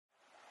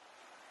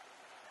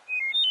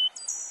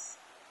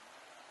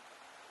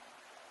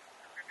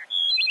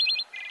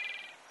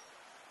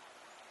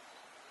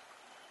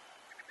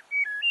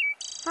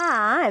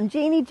I am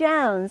Jeanne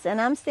Jones, and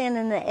I'm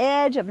standing on the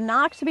edge of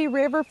Noxubee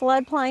River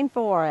floodplain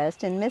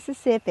forest in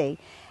Mississippi,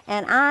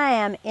 and I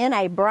am in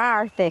a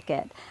briar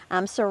thicket.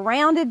 I'm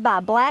surrounded by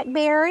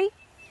blackberry,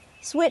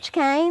 switch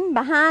cane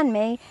behind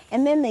me,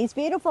 and then these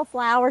beautiful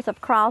flowers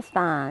of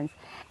crossvines.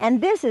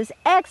 And this is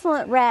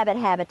excellent rabbit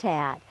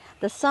habitat.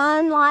 The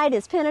sunlight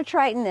is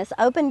penetrating this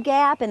open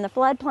gap in the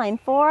floodplain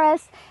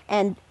forest,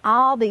 and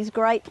all these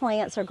great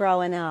plants are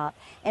growing up.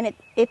 And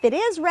if it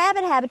is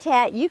rabbit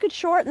habitat, you could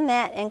shorten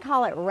that and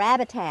call it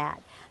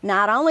rabbitat.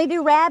 Not only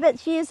do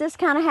rabbits use this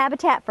kind of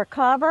habitat for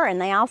cover, and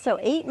they also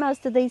eat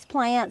most of these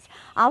plants,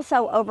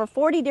 also over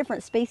 40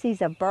 different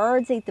species of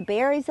birds eat the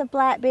berries of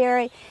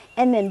blackberry,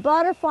 and then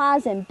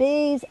butterflies and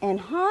bees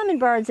and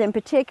hummingbirds in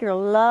particular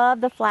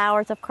love the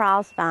flowers of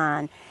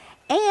crossvine.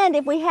 And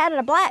if we had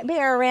a black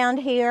bear around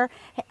here,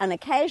 an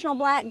occasional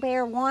black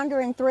bear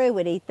wandering through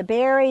would eat the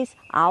berries,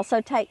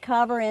 also take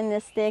cover in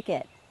this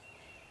thicket.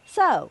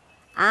 So,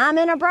 I'm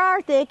in a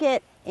briar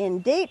thicket in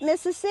deep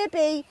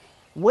Mississippi,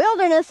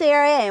 wilderness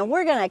area, and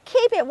we're going to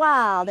keep it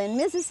wild in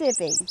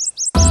Mississippi.